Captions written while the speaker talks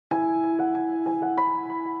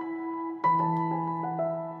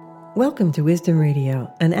Welcome to Wisdom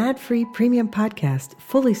Radio, an ad-free premium podcast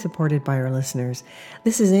fully supported by our listeners.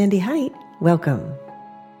 This is Andy Height. Welcome.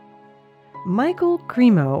 Michael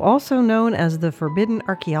Cremo, also known as the Forbidden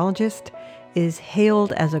Archaeologist, is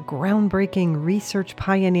hailed as a groundbreaking research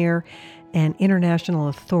pioneer and international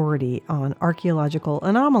authority on archaeological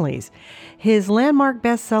anomalies. His landmark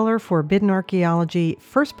bestseller, Forbidden Archaeology,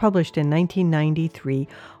 first published in 1993,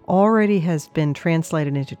 already has been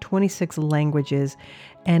translated into 26 languages,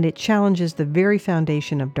 and it challenges the very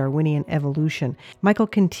foundation of Darwinian evolution. Michael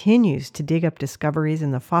continues to dig up discoveries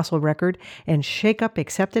in the fossil record and shake up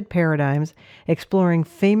accepted paradigms, exploring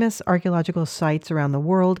famous archaeological sites around the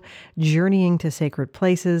world, journeying to sacred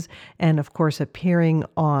places, and of course appearing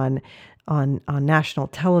on national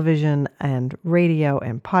television and radio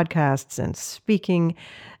and podcasts and speaking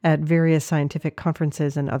at various scientific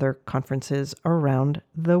conferences and other conferences around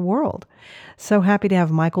the world. So happy to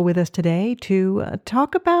have Michael with us today to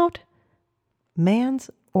talk about man's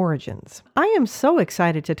origins. I am so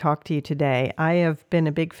excited to talk to you today. I have been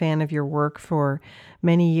a big fan of your work for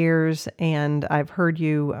many years, and I've heard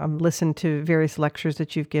you listen to various lectures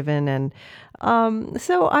that you've given. And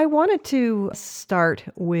so I wanted to start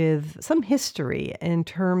with some history in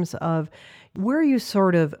terms of where you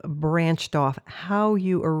sort of branched off, how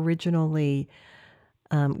you originally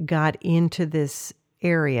got into this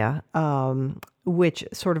area, which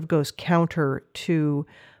sort of goes counter to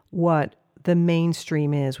what the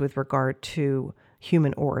mainstream is with regard to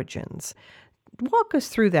human origins. Walk us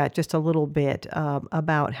through that just a little bit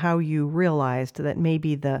about how you realized that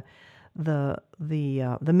maybe the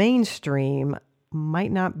mainstream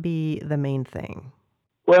might not be the main thing.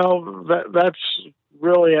 Well, that's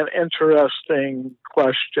really an interesting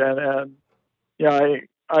question, and I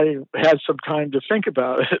had some time to think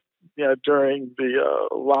about it. During the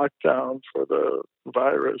lockdown for the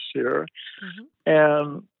virus here,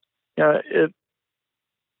 and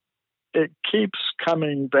it keeps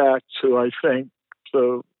coming back to, I think,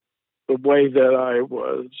 the way that I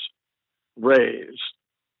was raised.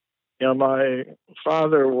 My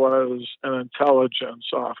father was an intelligence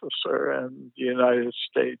officer in the United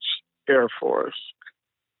States Air Force.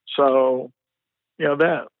 So,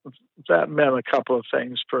 that meant a couple of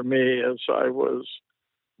things for me as I was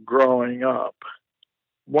growing up.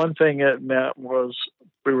 One thing it meant was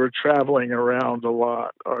we were traveling around a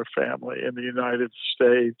lot, our family, in the United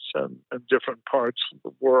States and different parts of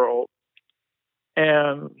the world.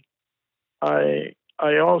 And I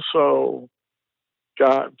also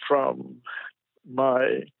got from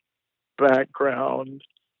my background,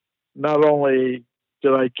 not only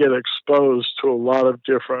did I get exposed to a lot of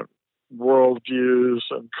different worldviews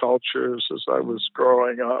and cultures as I was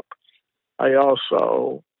growing up, I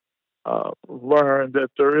also learned that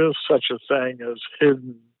there is such a thing as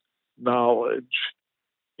hidden knowledge.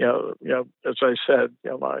 As I said,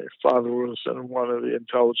 my father was in one of the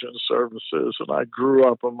intelligence services, and I grew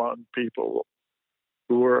up among people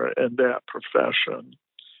who were in that profession.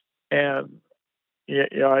 And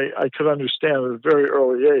I could understand at a very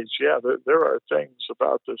early age, there are things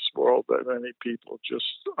about this world that many people just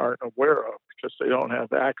aren't aware of because they don't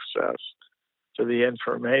have access to the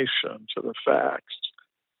information, to the facts.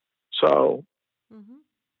 So,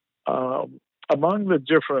 among the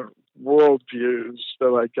different worldviews that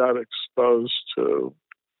I got exposed to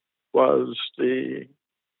was the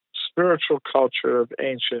spiritual culture of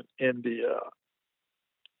ancient India.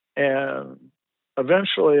 And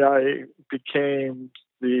eventually I became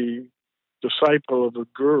the disciple of a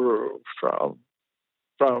guru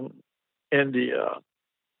from India.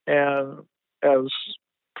 And as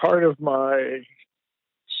part of my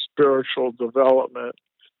spiritual development,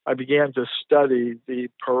 I began to study the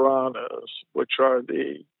Puranas, which are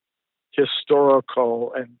the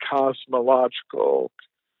historical and cosmological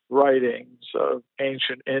writings of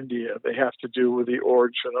ancient India. They have to do with the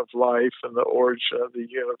origin of life and the origin of the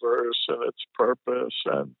universe and its purpose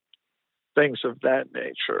and things of that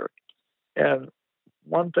nature. And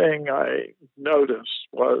one thing I noticed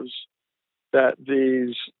was that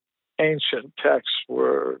these ancient texts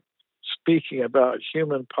were speaking about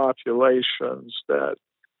human populations that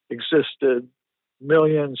existed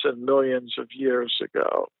millions and millions of years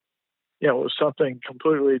ago. It was something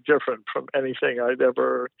completely different from anything I'd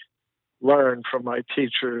ever learned from my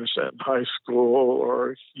teachers in high school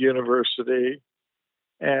or university.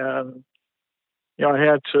 And, I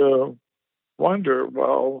had to wonder,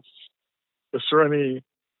 well, is there any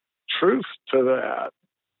truth to that?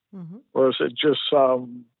 Or is it just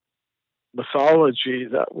some mythology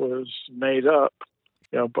that was made up,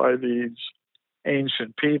 by these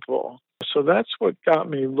ancient people? So that's what got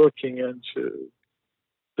me looking into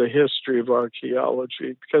the history of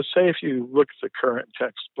archaeology. Because say if you look at the current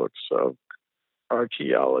textbooks of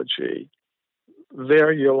archaeology,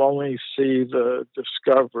 there you'll only see the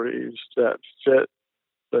discoveries that fit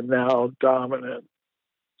the now dominant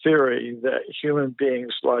theory that human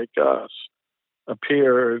beings like us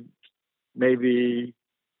appeared maybe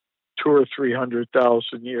 200,000 or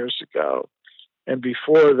 300,000 years ago. And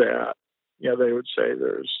before that, they would say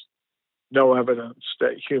there's no evidence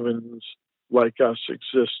that humans like us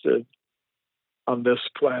existed on this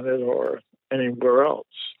planet or anywhere else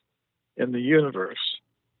in the universe.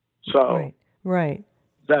 So right.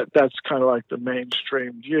 That's kind of like the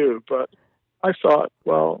mainstream view. But I thought,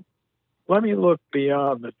 well, let me look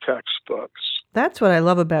beyond the textbooks. That's what I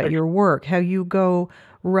love about your work, how you go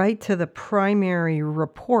right to the primary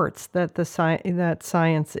reports that the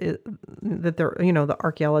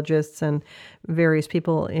archaeologists and various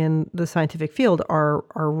people in the scientific field are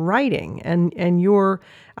writing, and you're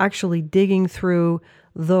actually digging through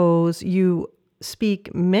those. You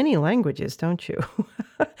speak many languages, don't you?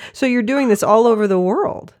 So you're doing this all over the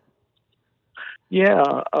world.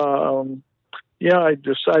 Yeah, I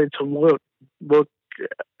decided to look,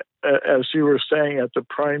 as you were saying, at the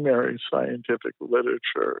primary scientific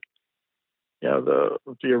literature. The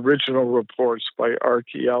original reports by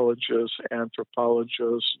archaeologists,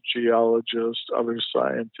 anthropologists, geologists, other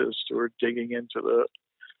scientists who were digging into the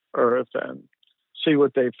earth and see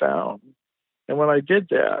what they found. And when I did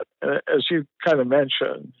that, as you kind of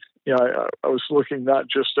mentioned, I was looking not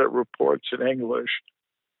just at reports in English,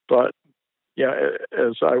 but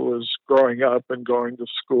as I was growing up and going to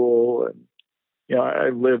school, and I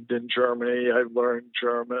lived in Germany, I learned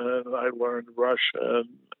German, I learned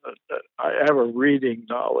Russian. I have a reading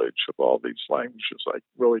knowledge of all these languages. I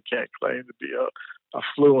really can't claim to be a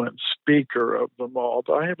fluent speaker of them all,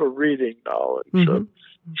 but I have a reading knowledge of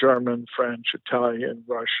German, French, Italian,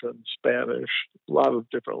 Russian, Spanish, a lot of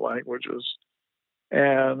different languages.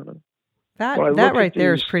 And that right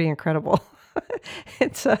there is pretty incredible.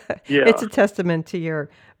 It's a testament to your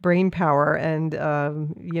brain power, and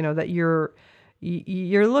that you're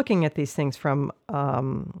looking at these things from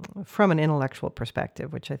an intellectual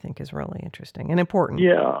perspective, which I think is really interesting and important.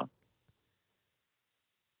 Yeah.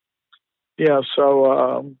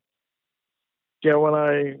 So when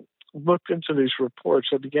I looked into these reports,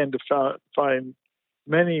 I began to find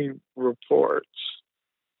many reports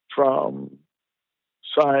from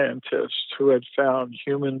scientists who had found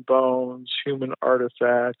human bones, human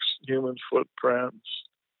artifacts, human footprints,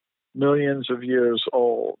 millions of years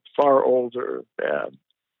old, far older than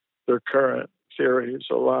their current theories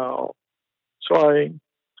allow. So I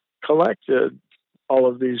collected all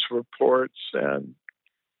of these reports and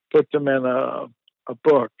put them in a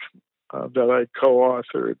book that I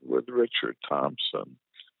co-authored with Richard Thompson.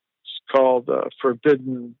 It's called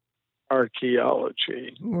Forbidden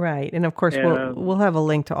Archaeology. Right. And of course, we'll have a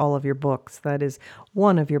link to all of your books. That is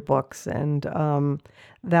one of your books. And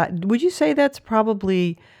that, would you say that's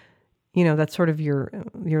probably, that's sort of your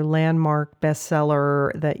landmark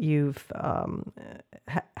bestseller that you've,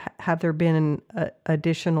 have there been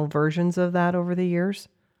additional versions of that over the years?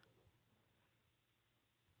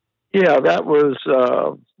 Yeah, that was,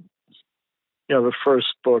 the first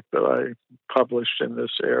book that I published in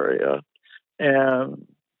this area. And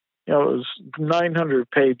it was 900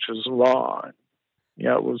 pages long.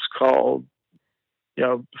 It was called,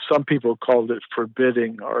 some people called it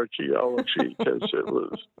Forbidding Archaeology because it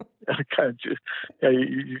was kind of just,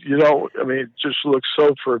 you don't, it just looks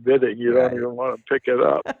so forbidding. You don't even want to pick it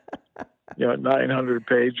up. 900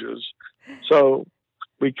 pages. So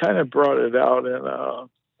we kind of brought it out in a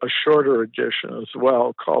shorter edition as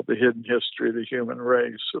well called The Hidden History of the Human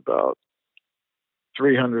Race, about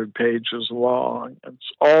 300 pages long.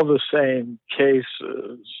 It's all the same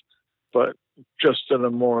cases, but just in a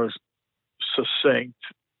more succinct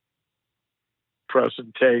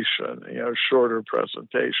presentation, shorter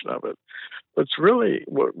presentation of it. But it's really,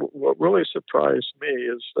 what really surprised me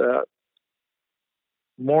is that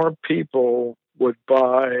more people would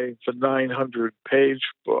buy the 900-page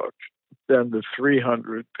book than the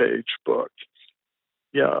 300-page book.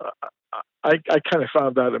 I kind of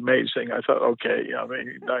found that amazing. I thought, okay,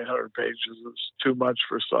 900 pages is too much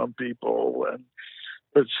for some people.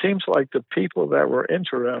 But it seems like the people that were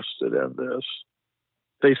interested in this,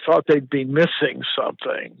 they thought they'd be missing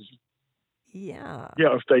something. Yeah.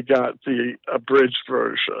 If they got the abridged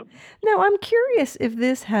version. Now, I'm curious if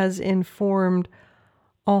this has informed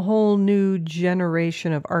a whole new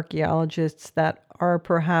generation of archaeologists that are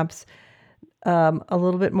perhaps a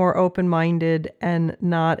little bit more open-minded and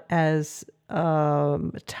not as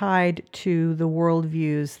tied to the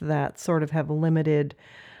worldviews that sort of have limited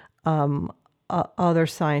other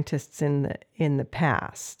scientists in the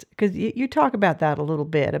past? Because you talk about that a little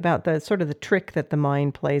bit, about the sort of the trick that the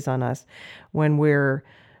mind plays on us when we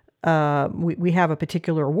have a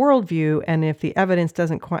particular worldview, and if the evidence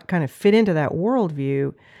doesn't quite kind of fit into that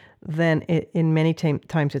worldview, then in many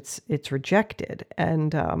times it's rejected.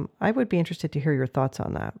 And I would be interested to hear your thoughts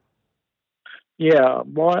on that. Yeah,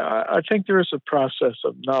 well, I think there is a process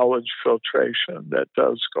of knowledge filtration that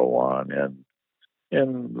does go on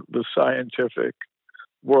in the scientific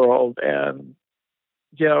world, and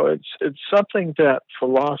it's something that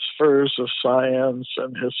philosophers of science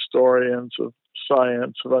and historians of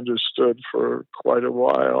science have understood for quite a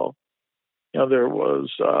while. There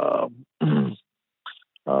was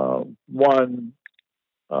one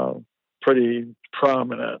pretty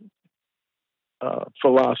prominent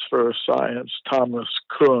philosopher of science, Thomas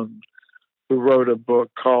Kuhn, who wrote a book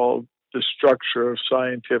called The Structure of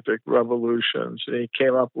Scientific Revolutions. And he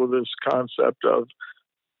came up with this concept of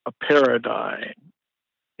a paradigm.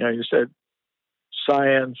 You said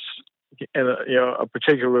science and a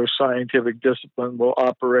particular scientific discipline will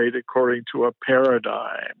operate according to a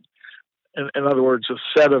paradigm. In other words, a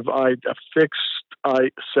fixed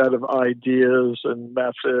set of ideas and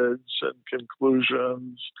methods and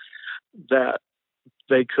conclusions that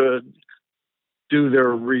they could do their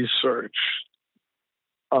research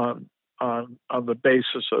on the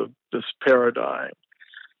basis of this paradigm.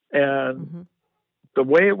 And the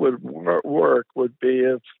way it would work would be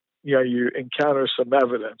if you encounter some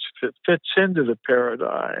evidence. If it fits into the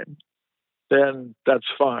paradigm, then that's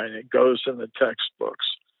fine. It goes in the textbooks.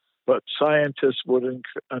 But scientists would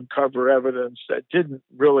uncover evidence that didn't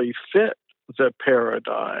really fit the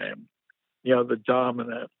paradigm, the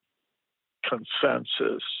dominant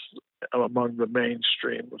consensus among the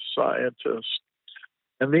mainstream of scientists.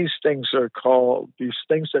 And these things that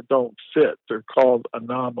don't fit, they're called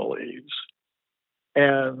anomalies.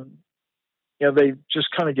 And they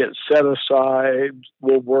just kind of get set aside.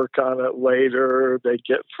 We'll work on it later. They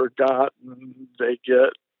get forgotten. They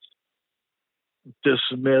get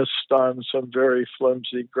dismissed on some very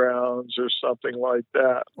flimsy grounds or something like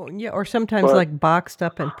that. Or sometimes like boxed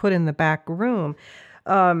up and put in the back room.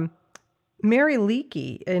 Mary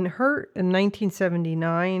Leakey, in her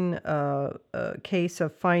 1979 case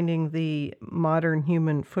of finding the modern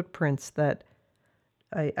human footprints that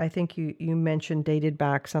I think you mentioned dated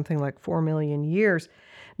back something like 4 million years.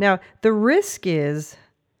 Now, the risk is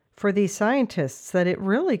for these scientists that it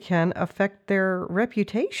really can affect their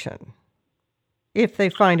reputation if they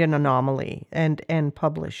find an anomaly and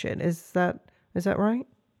publish it. Is that right?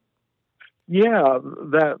 Yeah,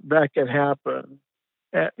 that can happen.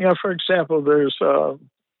 For example, there's an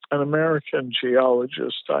American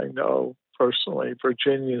geologist I know personally,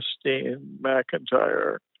 Virginia Steen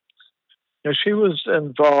McIntyre. She was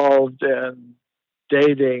involved in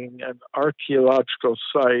dating an archaeological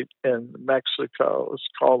site in Mexico. It's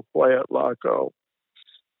called Hueyatlaco,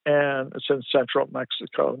 and it's in central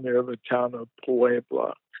Mexico near the town of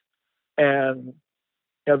Puebla. And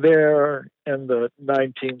there in the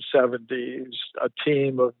 1970s, a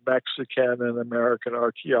team of Mexican and American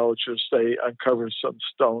archaeologists, they uncovered some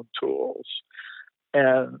stone tools.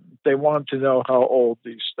 And they wanted to know how old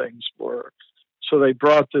these things were. So they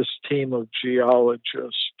brought this team of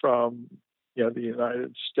geologists from the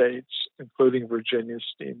United States, including Virginia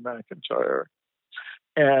Steen McIntyre.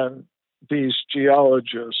 And these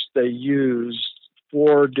geologists, they used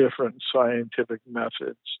 4 different scientific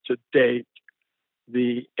methods to date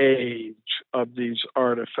the age of these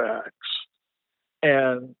artifacts.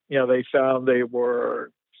 And, they found they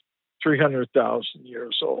were 300,000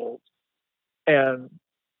 years old. And,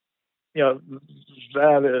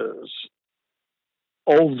 that is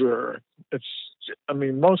older.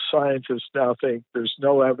 Most scientists now think there's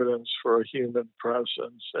no evidence for a human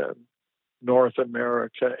presence in North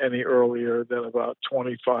America any earlier than about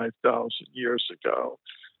 25,000 years ago,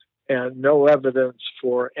 and no evidence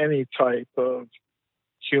for any type of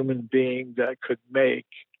human being that could make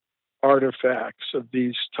artifacts of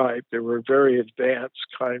these type. They were very advanced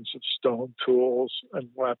kinds of stone tools and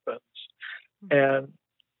weapons. And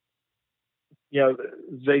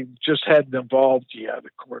they just hadn't evolved yet,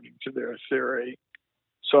 according to their theory.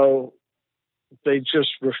 So they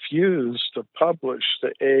just refused to publish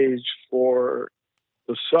the age for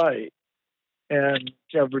the site. And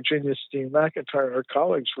Virginia Steen McIntyre and her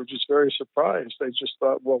colleagues were just very surprised. They just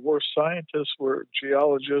thought, well, we're scientists, we're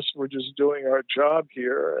geologists, we're just doing our job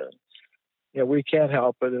here. And we can't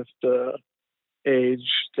help it if the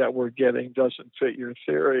age that we're getting doesn't fit your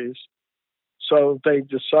theories. So they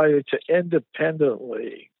decided to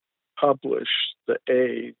independently publish the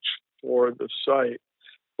age for the site.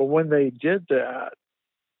 But when they did that,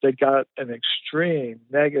 they got an extreme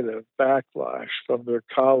negative backlash from their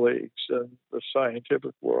colleagues in the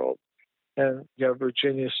scientific world. And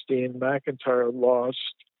Virginia Steen McIntyre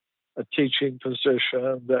lost a teaching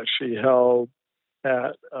position that she held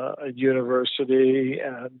at a university,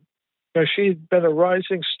 and she'd been a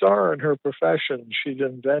rising star in her profession. She'd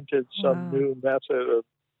invented some new method of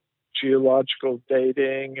geological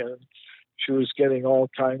dating, and she was getting all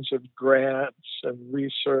kinds of grants and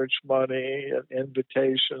research money and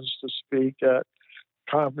invitations to speak at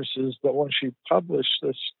conferences. But when she published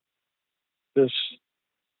this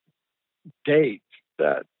date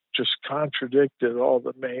that just contradicted all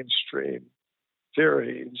the mainstream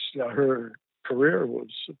theories, her career was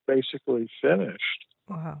basically finished.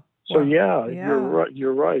 Wow. So yeah,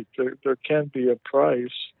 you're right. There can be a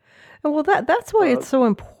price. Well, that's why it's so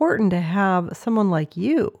important to have someone like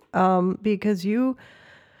you, because you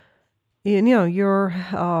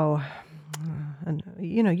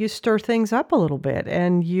stir things up a little bit,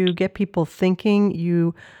 and you get people thinking.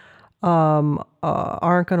 You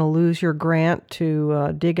aren't going to lose your grant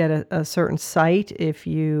to dig at a certain site if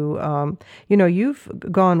you, you've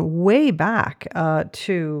gone way back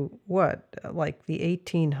to like the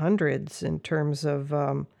 1800s in terms of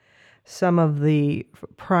some of the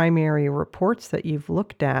primary reports that you've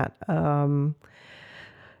looked at.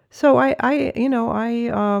 So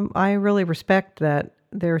I really respect that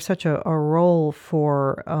there's such a role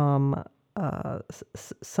for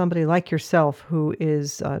somebody like yourself who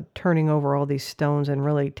is turning over all these stones and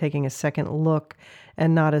really taking a second look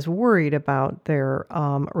and not as worried about their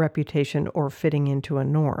reputation or fitting into a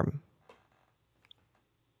norm.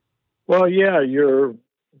 Well, yeah, you're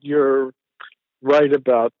right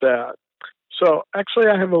about that. So actually,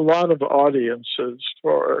 I have a lot of audiences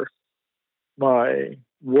for my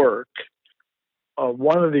work.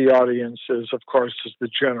 One of the audiences, of course, is the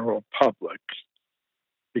general public,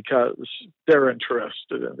 because they're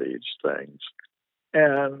interested in these things.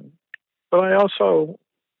 But I also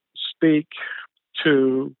speak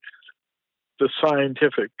to the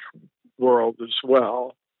scientific world as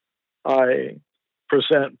well. I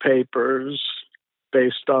present papers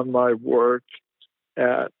based on my work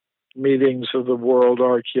at meetings of the World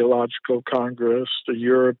Archaeological Congress, the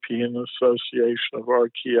European Association of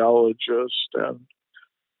Archaeologists, and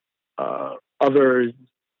other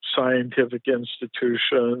scientific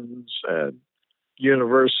institutions and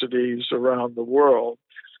universities around the world.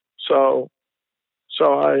 So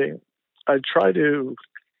I try to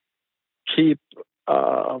keep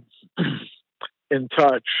in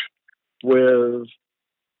touch with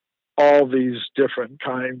all these different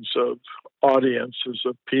kinds of audiences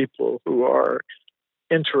of people who are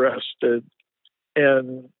interested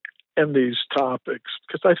in these topics,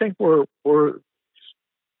 because I think we're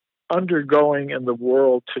undergoing in the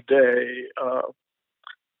world today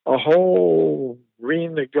a whole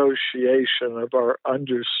renegotiation of our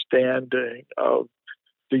understanding of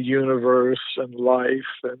the universe and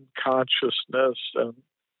life and consciousness and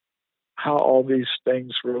how all these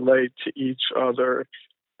things relate to each other.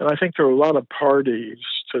 And I think there are a lot of parties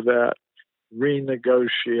to that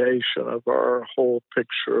renegotiation of our whole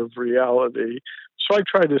picture of reality. So I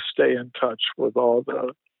try to stay in touch with all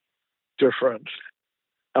the different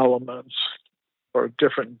elements or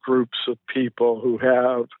different groups of people who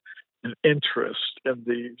have an interest in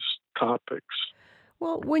these topics.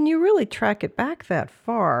 Well, when you really track it back that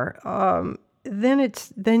far,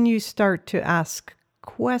 then you start to ask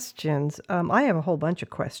questions. I have a whole bunch of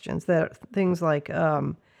questions that things like,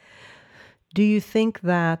 do you think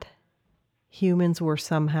that humans were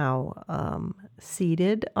somehow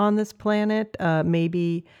seeded on this planet?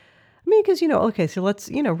 Maybe. I mean, because, okay, so let's,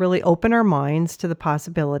 really open our minds to the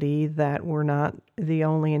possibility that we're not the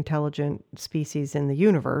only intelligent species in the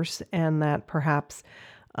universe, and that perhaps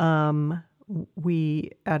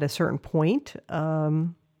we, at a certain point,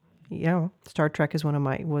 Star Trek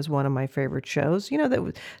was one of my favorite shows,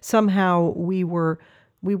 that somehow we were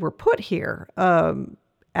put here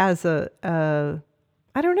as I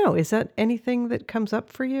don't know, is that anything that comes up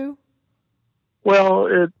for you? Well,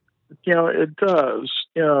 it does.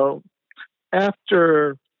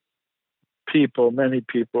 After many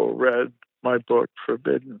people read my book,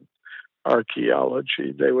 Forbidden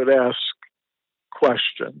Archaeology, they would ask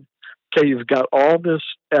question. Okay, you've got all this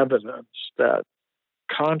evidence that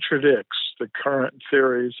contradicts the current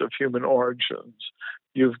theories of human origins.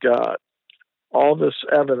 You've got all this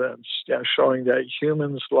evidence showing that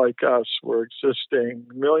humans like us were existing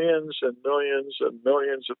millions and millions and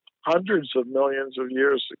millions of hundreds of millions of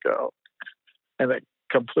years ago. And it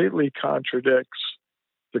completely contradicts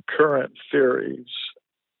the current theories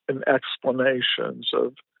and explanations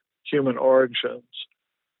of human origins.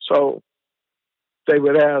 So they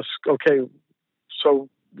would ask, okay, so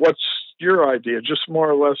what's your idea? Just more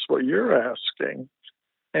or less what you're asking.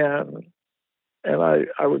 And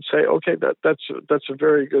I would say, okay, that's a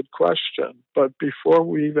very good question. But before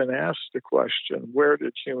we even ask the question, where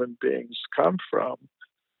did human beings come from?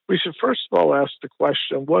 We should first of all ask the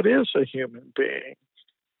question, what is a human being?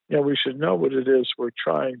 We should know what it is we're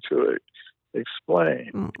trying to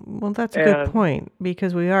explain. Well, that's a good point,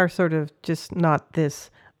 because we are sort of just not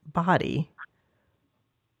this body.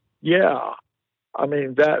 Yeah. I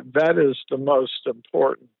mean, that is the most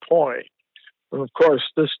important point. And of course,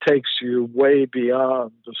 this takes you way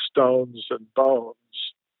beyond the stones and bones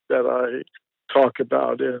that I talk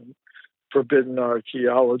about in Forbidden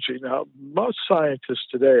Archaeology. Now, most scientists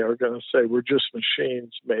today are going to say we're just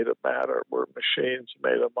machines made of matter. We're machines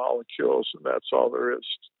made of molecules, and that's all there is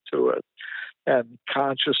to it. And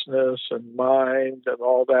consciousness and mind and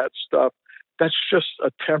all that stuff, that's just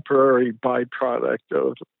a temporary byproduct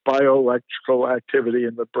of bioelectrical activity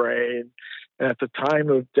in the brain. And at the time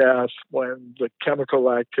of death, when the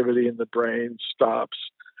chemical activity in the brain stops,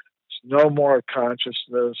 no more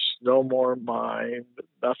consciousness, no more mind,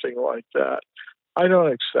 nothing like that. I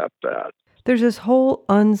don't accept that. There's this whole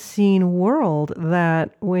unseen world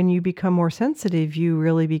that when you become more sensitive, you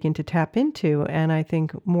really begin to tap into. And I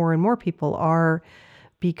think more and more people are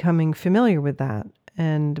becoming familiar with that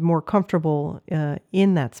and more comfortable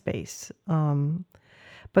in that space.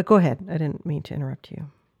 But go ahead. I didn't mean to interrupt you.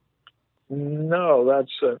 No,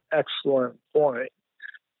 that's an excellent point.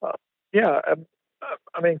 Yeah,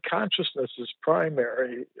 I mean, consciousness is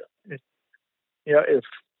primary. If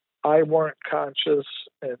I weren't conscious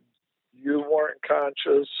and you weren't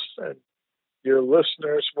conscious and your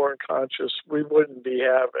listeners weren't conscious, we wouldn't be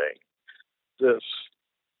having this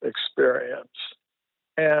experience.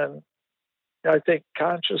 And I think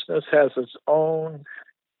consciousness has its own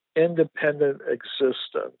independent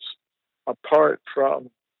existence apart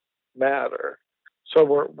from matter. So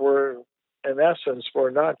we're in essence, we're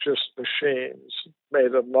not just machines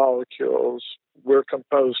made of molecules. We're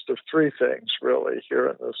composed of three things, really, here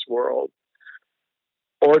in this world.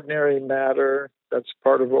 Ordinary matter, that's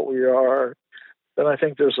part of what we are. Then I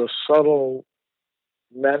think there's a subtle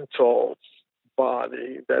mental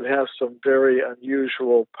body that has some very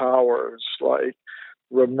unusual powers, like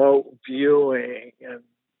remote viewing and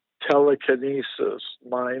telekinesis,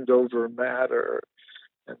 mind over matter,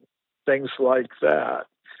 and things like that.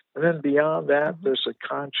 And then beyond that, there's a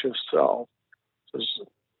conscious self. There's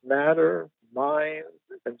matter, mind,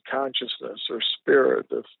 and consciousness, or spirit,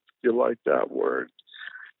 if you like that word.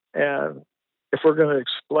 And if we're going to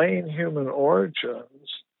explain human origins,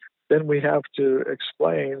 then we have to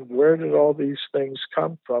explain where did all these things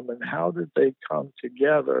come from and how did they come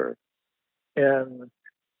together in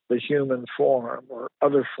the human form or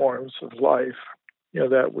other forms of life,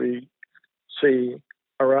 that we see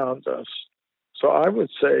around us. So I would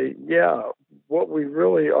say, yeah, what we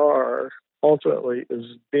really are ultimately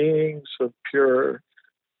is beings of pure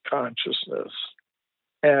consciousness.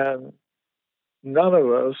 And none of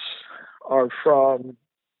us are from,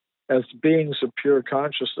 as beings of pure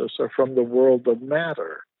consciousness, are from the world of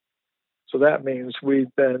matter. So that means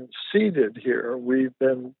we've been seated here, we've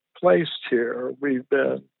been placed here, we've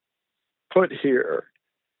been put here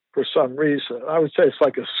for some reason. I would say it's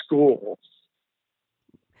like a school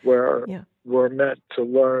where we're meant to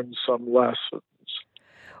learn some lessons.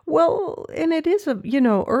 Well, and it is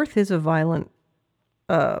Earth is a violent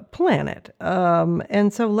planet.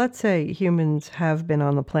 And so let's say humans have been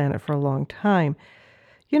on the planet for a long time.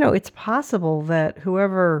 It's possible that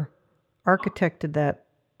whoever architected that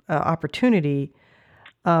opportunity,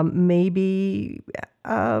 maybe,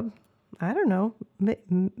 I don't know,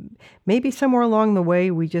 maybe somewhere along the way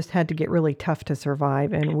we just had to get really tough to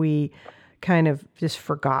survive, and we kind of just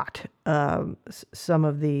forgot some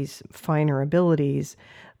of these finer abilities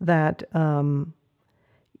that,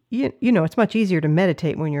 it's much easier to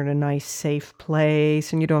meditate when you're in a nice, safe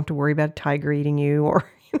place and you don't have to worry about a tiger eating you or,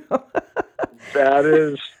 That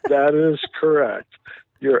is correct.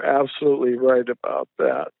 You're absolutely right about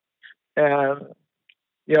that. And,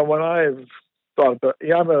 when I've thought about,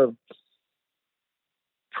 I'm a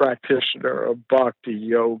practitioner of Bhakti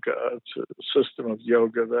Yoga. It's a system of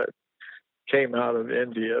yoga that came out of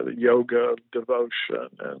India, the yoga of devotion.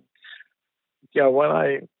 And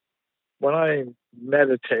when I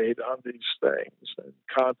meditate on these things and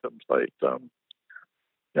contemplate them,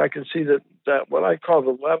 I can see that what I call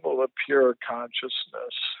the level of pure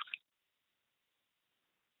consciousness,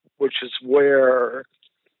 which is where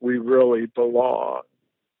we really belong,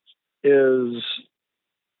 is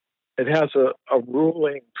it has a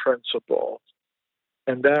ruling principle.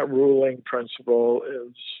 And that ruling principle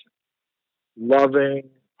is loving,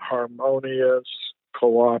 harmonious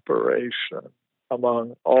cooperation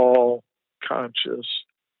among all conscious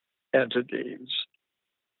entities.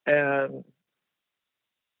 And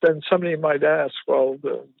then somebody might ask, well,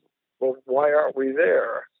 why aren't we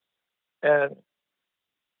there? And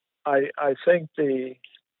I think the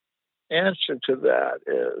answer to that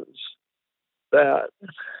is that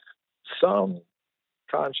some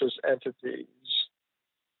conscious entities,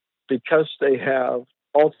 because they have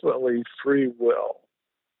ultimately free will,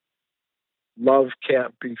 love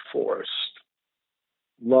can't be forced.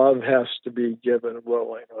 Love has to be given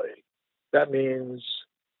willingly. That means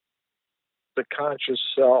the conscious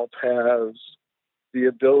self has the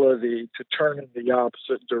ability to turn in the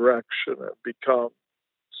opposite direction and become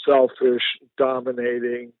selfish,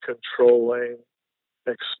 dominating, controlling,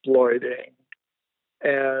 exploiting.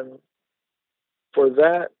 And for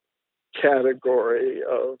that category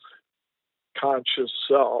of conscious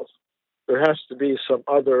self, there has to be some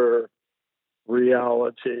other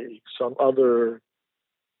reality, some other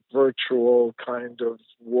virtual kind of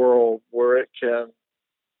world where it can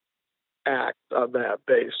act on that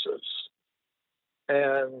basis.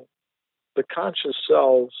 And the conscious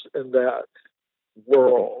selves in that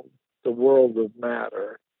world, the world of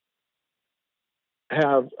matter,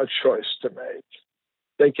 have a choice to make.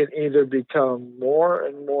 They can either become more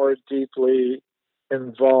and more deeply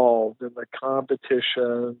involved in the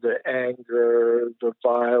competition, the anger, the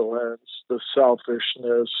violence, the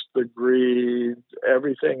selfishness, the greed,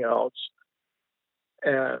 everything else,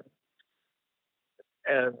 and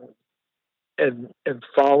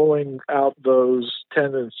following out those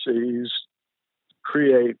tendencies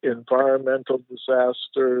create environmental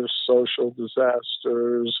disasters, social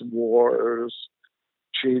disasters, wars,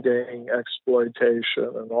 cheating, exploitation,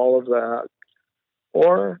 and all of that.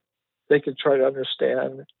 Or they could try to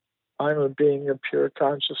understand, I'm a being of pure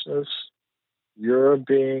consciousness, you're a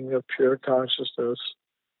being of pure consciousness,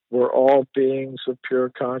 we're all beings of pure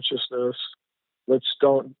consciousness. Let's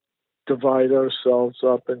don't divide ourselves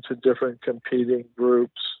up into different competing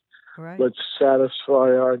groups. Right. Let's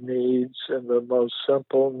satisfy our needs in the most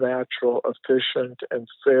simple, natural, efficient, and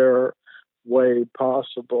fair way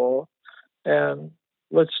possible. And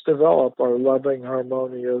let's develop our loving,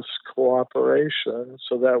 harmonious cooperation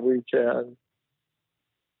so that we can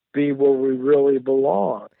be where we really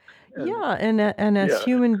belong. Yeah, and as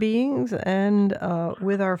human beings and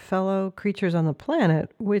with our fellow creatures on the planet,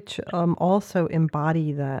 which also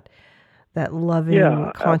embody that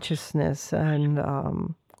loving consciousness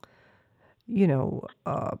and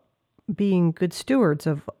being good stewards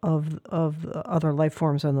of other life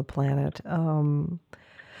forms on the planet.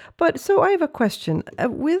 But so I have a question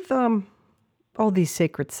with all these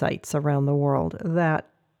sacred sites around the world that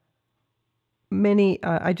many.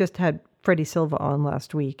 I just had Freddie Silva on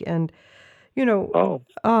last week, and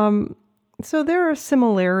so there are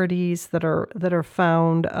similarities that are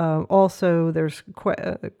found. Also, there's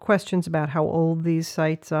questions about how old these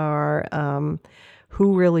sites are,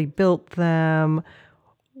 who really built them,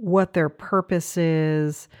 what their purpose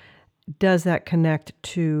is. Does that connect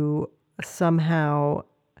to somehow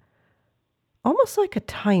almost like a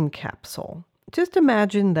time capsule? Just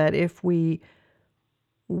imagine that if we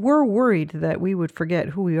were worried that we would forget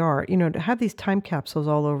who we are, to have these time capsules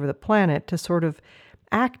all over the planet to sort of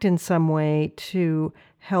act in some way to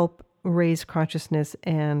help raise consciousness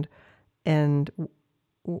and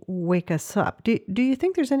wake us up. Do you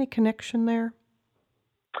think there's any connection there?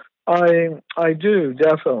 I do,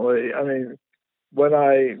 definitely. I mean, when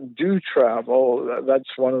I do travel,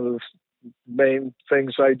 that's one of the main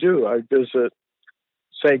things I do. I visit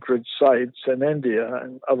sacred sites in India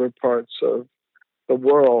and other parts of the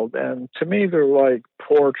world. And to me, they're like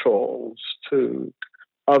portals to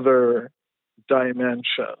other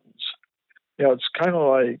dimensions. It's kind of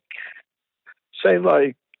like, say,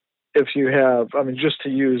 like if you have, just to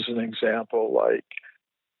use an example, like,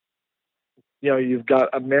 you've got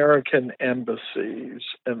American embassies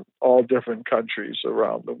in all different countries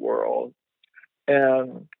around the world.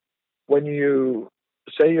 And when you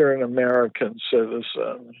say you're an American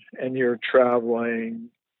citizen and you're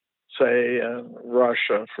traveling, say, in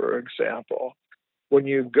Russia, for example, when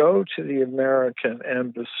you go to the American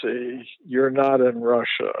embassy, you're not in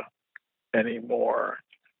Russia anymore.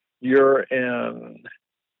 You're in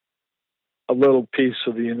a little piece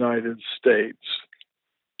of the United States,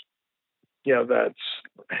 that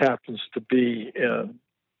happens to be in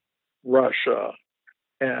Russia,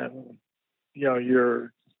 and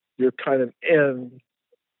you're kind of in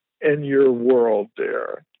your world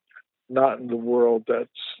there, not in the world that's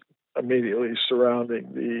immediately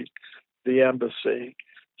surrounding the embassy.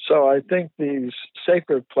 So I think these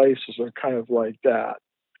sacred places are kind of like that.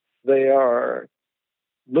 They are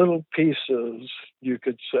little pieces, you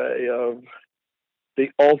could say, of the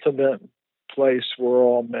ultimate place we're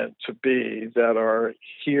all meant to be, that are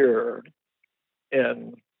here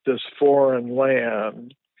in this foreign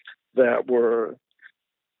land that we're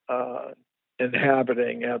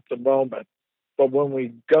inhabiting at the moment. But when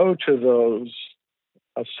we go to those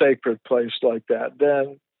a sacred place like that,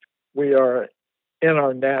 then we are in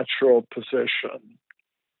our natural position,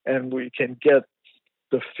 and we can get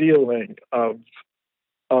the feeling of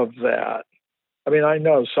that. I mean, I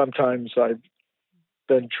know sometimes I've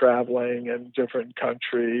been traveling in different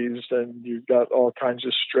countries, and you've got all kinds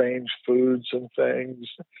of strange foods and things.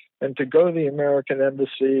 And to go to the American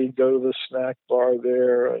Embassy, go to the snack bar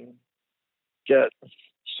there, and get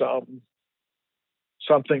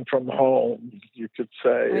something from home, you could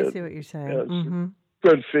say. I see what you're saying. It's a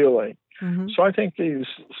good feeling. So I think these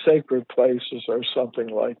sacred places are something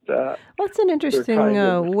like that. Well, it's an interesting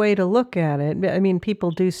way to look at it. I mean,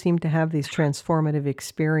 people do seem to have these transformative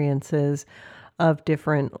experiences of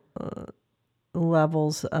different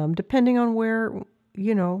levels, depending on where,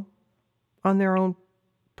 on their own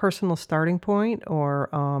personal starting point, or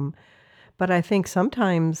but I think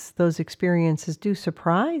sometimes those experiences do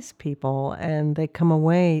surprise people, and they come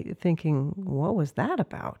away thinking, what was that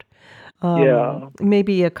about?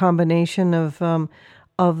 Maybe a combination of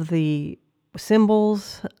the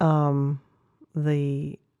symbols, I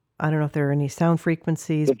don't know if there are any sound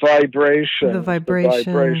frequencies. The vibrations The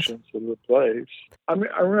vibrations of the place. I mean,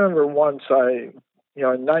 I remember once in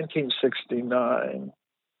 1969,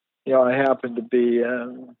 I happened to be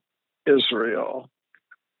in Israel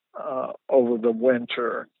over the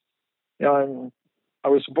winter. I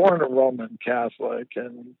was born a Roman Catholic,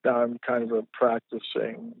 and now I'm kind of a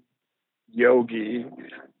practicing yogi.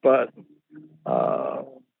 But I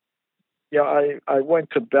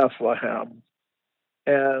went to Bethlehem,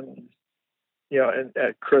 and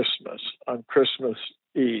at Christmas, on Christmas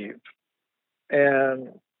Eve,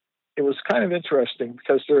 and it was kind of interesting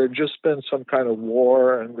because there had just been some kind of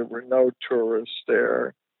war, and there were no tourists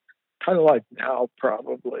there. Kind of like now,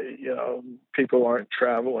 probably, people aren't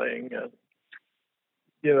traveling, and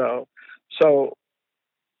so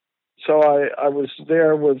I was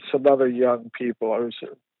there with some other young people. I was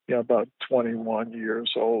about 21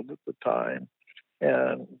 years old at the time,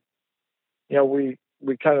 and we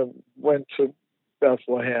kind of went to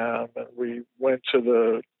Bethlehem, and we went to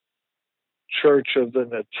the Church of the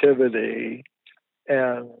Nativity,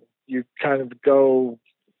 and you kind of go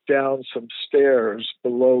down some stairs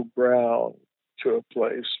below ground to a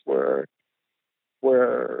place where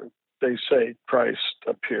they say Christ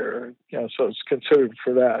appeared. So it's considered,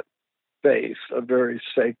 for that faith, a very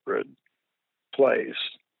sacred place.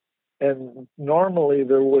 And normally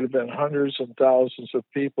there would have been hundreds and thousands of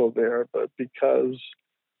people there, but because,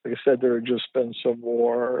 like I said, there had just been some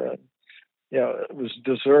war, and it was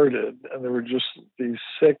deserted, and there were just these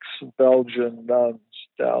 6 Belgian nuns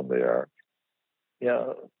down there,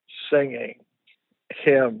 singing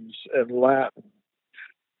hymns in Latin,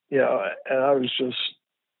 and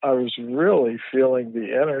I was really feeling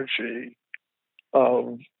the energy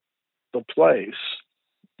of the place,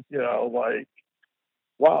 like,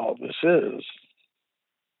 wow, this is,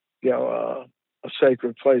 a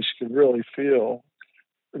sacred place. You can really feel.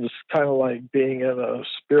 It was kind of like being in a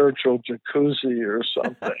spiritual jacuzzi or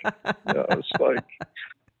something. It's like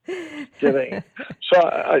getting. So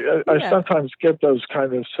I sometimes get those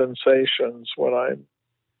kind of sensations when I'm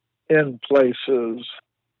in places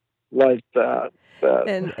like that.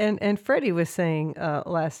 And Freddie was saying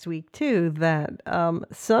last week too that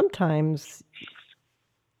sometimes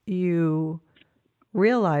you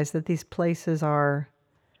realize that these places are,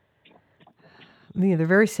 they're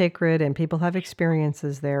very sacred and people have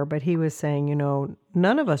experiences there, but he was saying,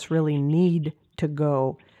 none of us really need to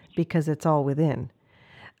go because it's all within.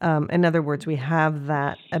 In other words, we have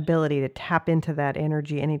that ability to tap into that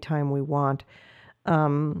energy anytime we want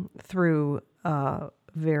through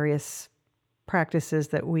various practices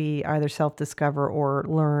that we either self-discover or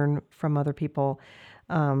learn from other people.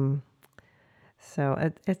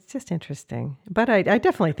 So it's just interesting. But I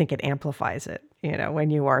definitely think it amplifies it, when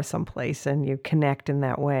you are someplace and you connect in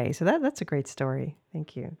that way. So that's a great story.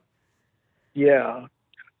 Thank you. Yeah.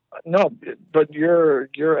 No, but you're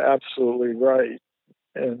absolutely right.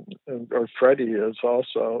 Or Freddie is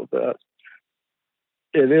also, that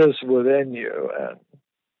it is within you, and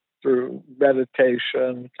through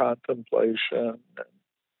meditation, contemplation, and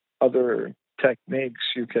other techniques,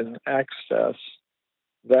 you can access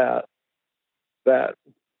that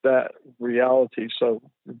that reality. So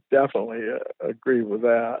definitely agree with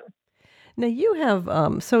that. Now you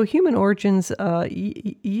have so Human Origins.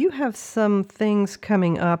 You have some things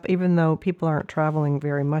coming up, even though people aren't traveling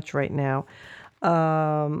very much right now.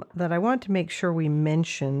 That I want to make sure we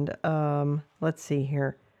mentioned. Let's see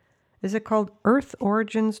here. Is it called Earth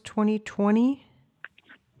Origins 2020?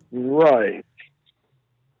 Right.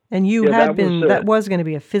 And you Yeah, had that was been, that it. was going to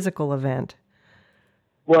be a physical event.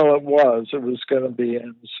 Well, it was. It was going to be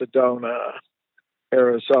in Sedona,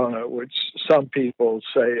 Arizona, which some people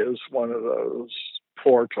say is one of those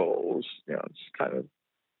portals. It's kind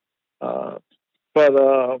of. But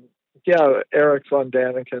yeah, Eric von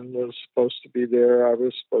Daniken was supposed to be there. I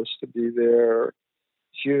was supposed to be there.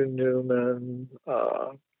 Hugh Newman,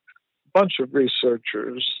 a bunch of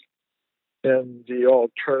researchers in the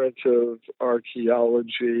alternative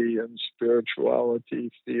archaeology and spirituality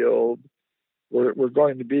field. We're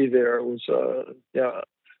going to be there. It was a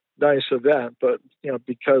nice event, but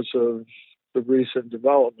because of the recent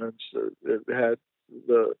developments, it had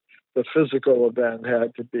the physical event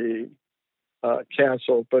had to be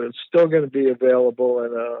canceled, but it's still going to be available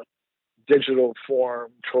in a digital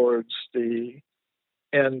form towards the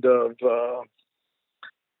end of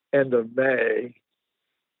May.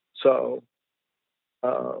 So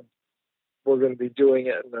we're going to be doing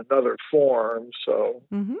it in another form. So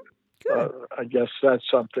Good. I guess that's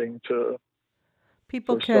something to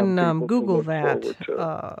People for some can people to Google look that. forward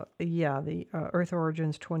to. Yeah, the Earth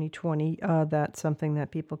Origins 2020. That's something that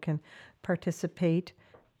people can participate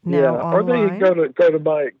now Or they online. go to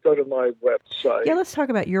my website. Yeah, let's talk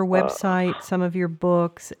about your website, some of your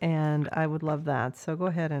books, and I would love that. So go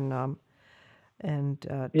ahead and on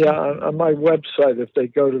talk. my website, if they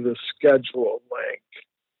go to the schedule link,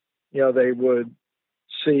 they would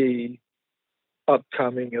see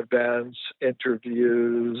upcoming events,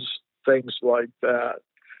 interviews, things like that.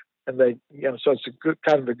 And so it's a good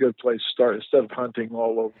place to start instead of hunting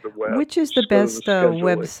all over the web. Which is the best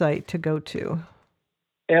website to go to?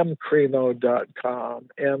 mcremo.com,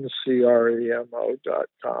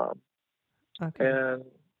 mcremo.com. Okay.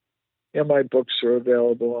 And my books are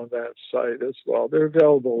available on that site as well. They're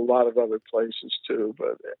available a lot of other places too,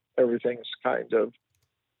 but everything's kind of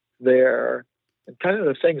there. And kind of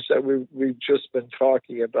the things that we've just been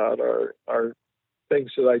talking about are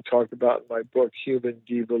things that I talk about in my book, Human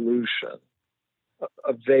Devolution,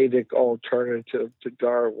 a Vedic alternative to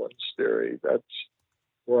Darwin's theory. That's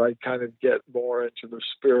where I kind of get more into the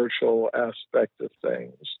spiritual aspect of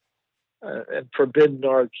things. And Forbidden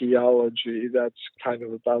Archaeology, that's kind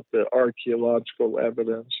of about the archaeological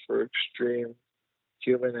evidence for extreme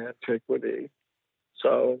human antiquity.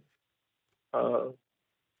 So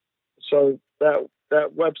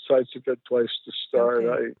that website's a good place to start.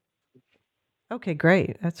 Okay,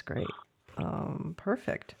 great. That's great.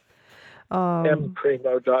 Perfect.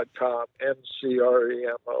 mcremo.com,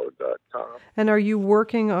 mcremo.com. And are you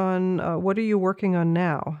working on, what are you working on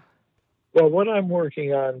now? Well, what I'm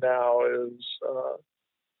working on now is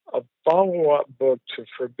a follow-up book to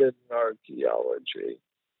Forbidden Archaeology,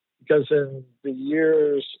 because in the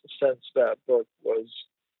years since that book was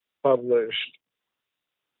published,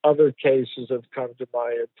 other cases have come to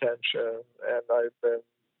my attention, and I've been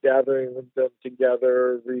gathering them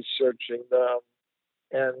together, researching them,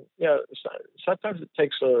 and sometimes it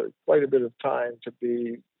takes quite a bit of time to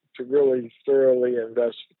really thoroughly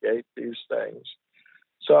investigate these things.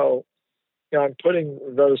 So, I'm putting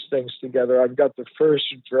those things together. I've got the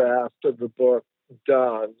first draft of the book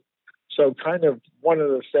done. So, kind of one of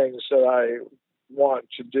the things that I want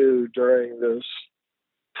to do during this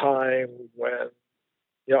time when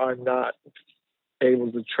I'm not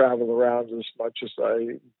able to travel around as much as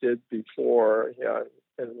I did before,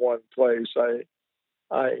 in one place,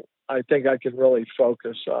 I think I can really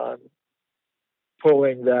focus on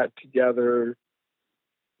pulling that together,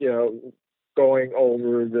 going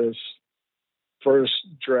over this first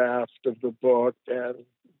draft of the book and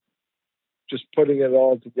just putting it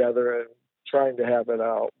all together and trying to have it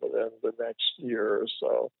out within the next year or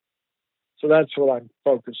so. So that's what I'm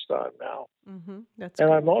focused on now. That's and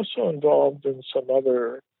good. I'm also involved in some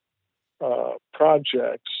other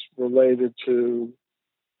projects related to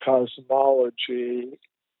cosmology.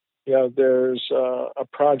 There's a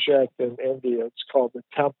project in India. It's called the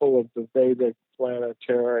Temple of the Vedic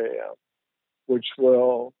Planetarium, which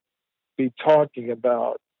will be talking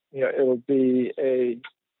about, it'll be a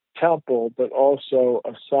temple, but also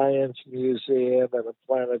a science museum and a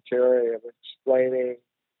planetarium explaining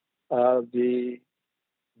the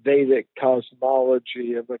Vedic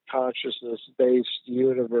cosmology of a consciousness-based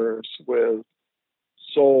universe with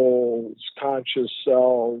souls, conscious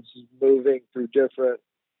selves moving through different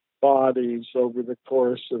bodies over the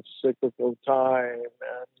course of cyclical time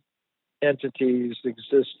and entities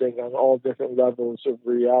existing on all different levels of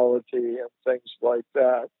reality and things like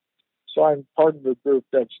that. So I'm part of the group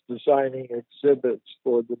that's designing exhibits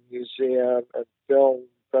for the museum and film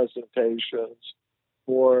presentations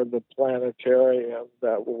for the planetarium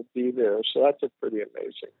that will be there. So that's a pretty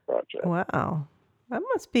amazing project. Wow.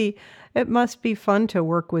 It must be fun to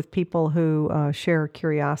work with people who share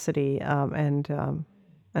curiosity and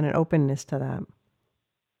an openness to that.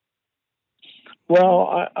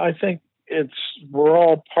 Well, I think we're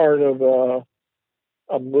all part of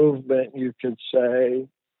a movement, you could say.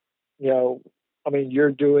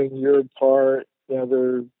 You're doing your part. There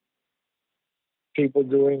are people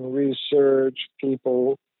doing research,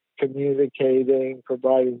 people communicating,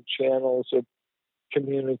 providing channels of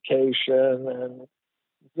communication, and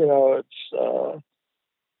it's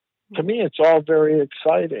to me, it's all very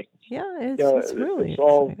exciting. Yeah, it's really it's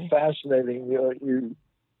all exciting. fascinating. You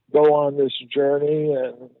go on this journey,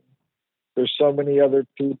 and there's so many other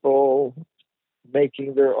people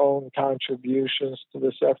making their own contributions to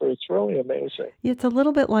this effort. It's really amazing. It's a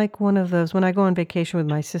little bit like one of those, when I go on vacation with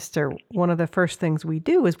my sister, one of the first things we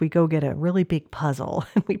do is we go get a really big puzzle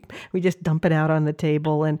and we just dump it out on the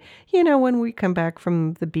table. And, when we come back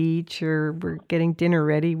from the beach or we're getting dinner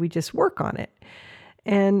ready, we just work on it.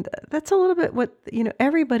 And that's a little bit what,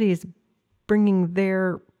 everybody is bringing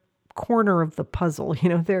their corner of the puzzle,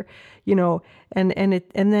 and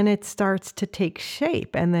then it starts to take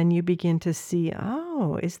shape, and then you begin to see,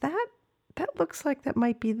 oh, is that looks like that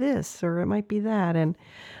might be this, or it might be that. And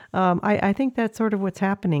I think that's sort of what's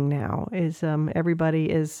happening now is everybody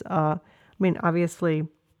is, obviously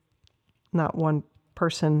not one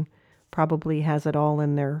person probably has it all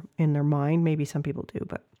in their mind. Maybe some people do,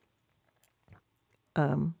 but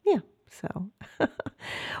yeah. So,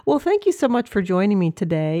 well, thank you so much for joining me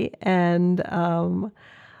today. And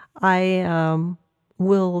I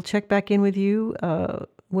will check back in with you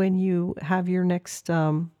when you have your next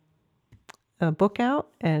book out,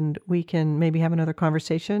 and we can maybe have another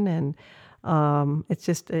conversation. And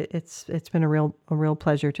it's been a real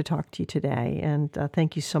pleasure to talk to you today. And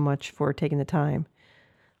thank you so much for taking the time.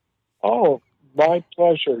 Oh, my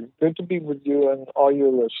pleasure. Good to be with you and all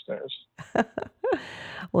your listeners.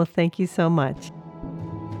 Well, thank you so much.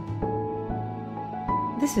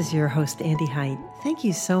 This is your host, Andy Height. Thank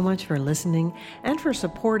you so much for listening and for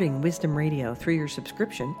supporting Wisdom Radio through your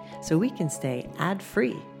subscription so we can stay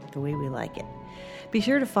ad-free the way we like it. Be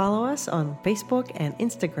sure to follow us on Facebook and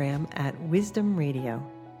Instagram at Wisdom Radio.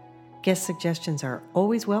 Guest suggestions are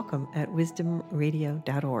always welcome at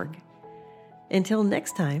wisdomradio.org. Until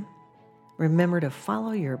next time, remember to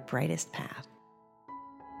follow your brightest path.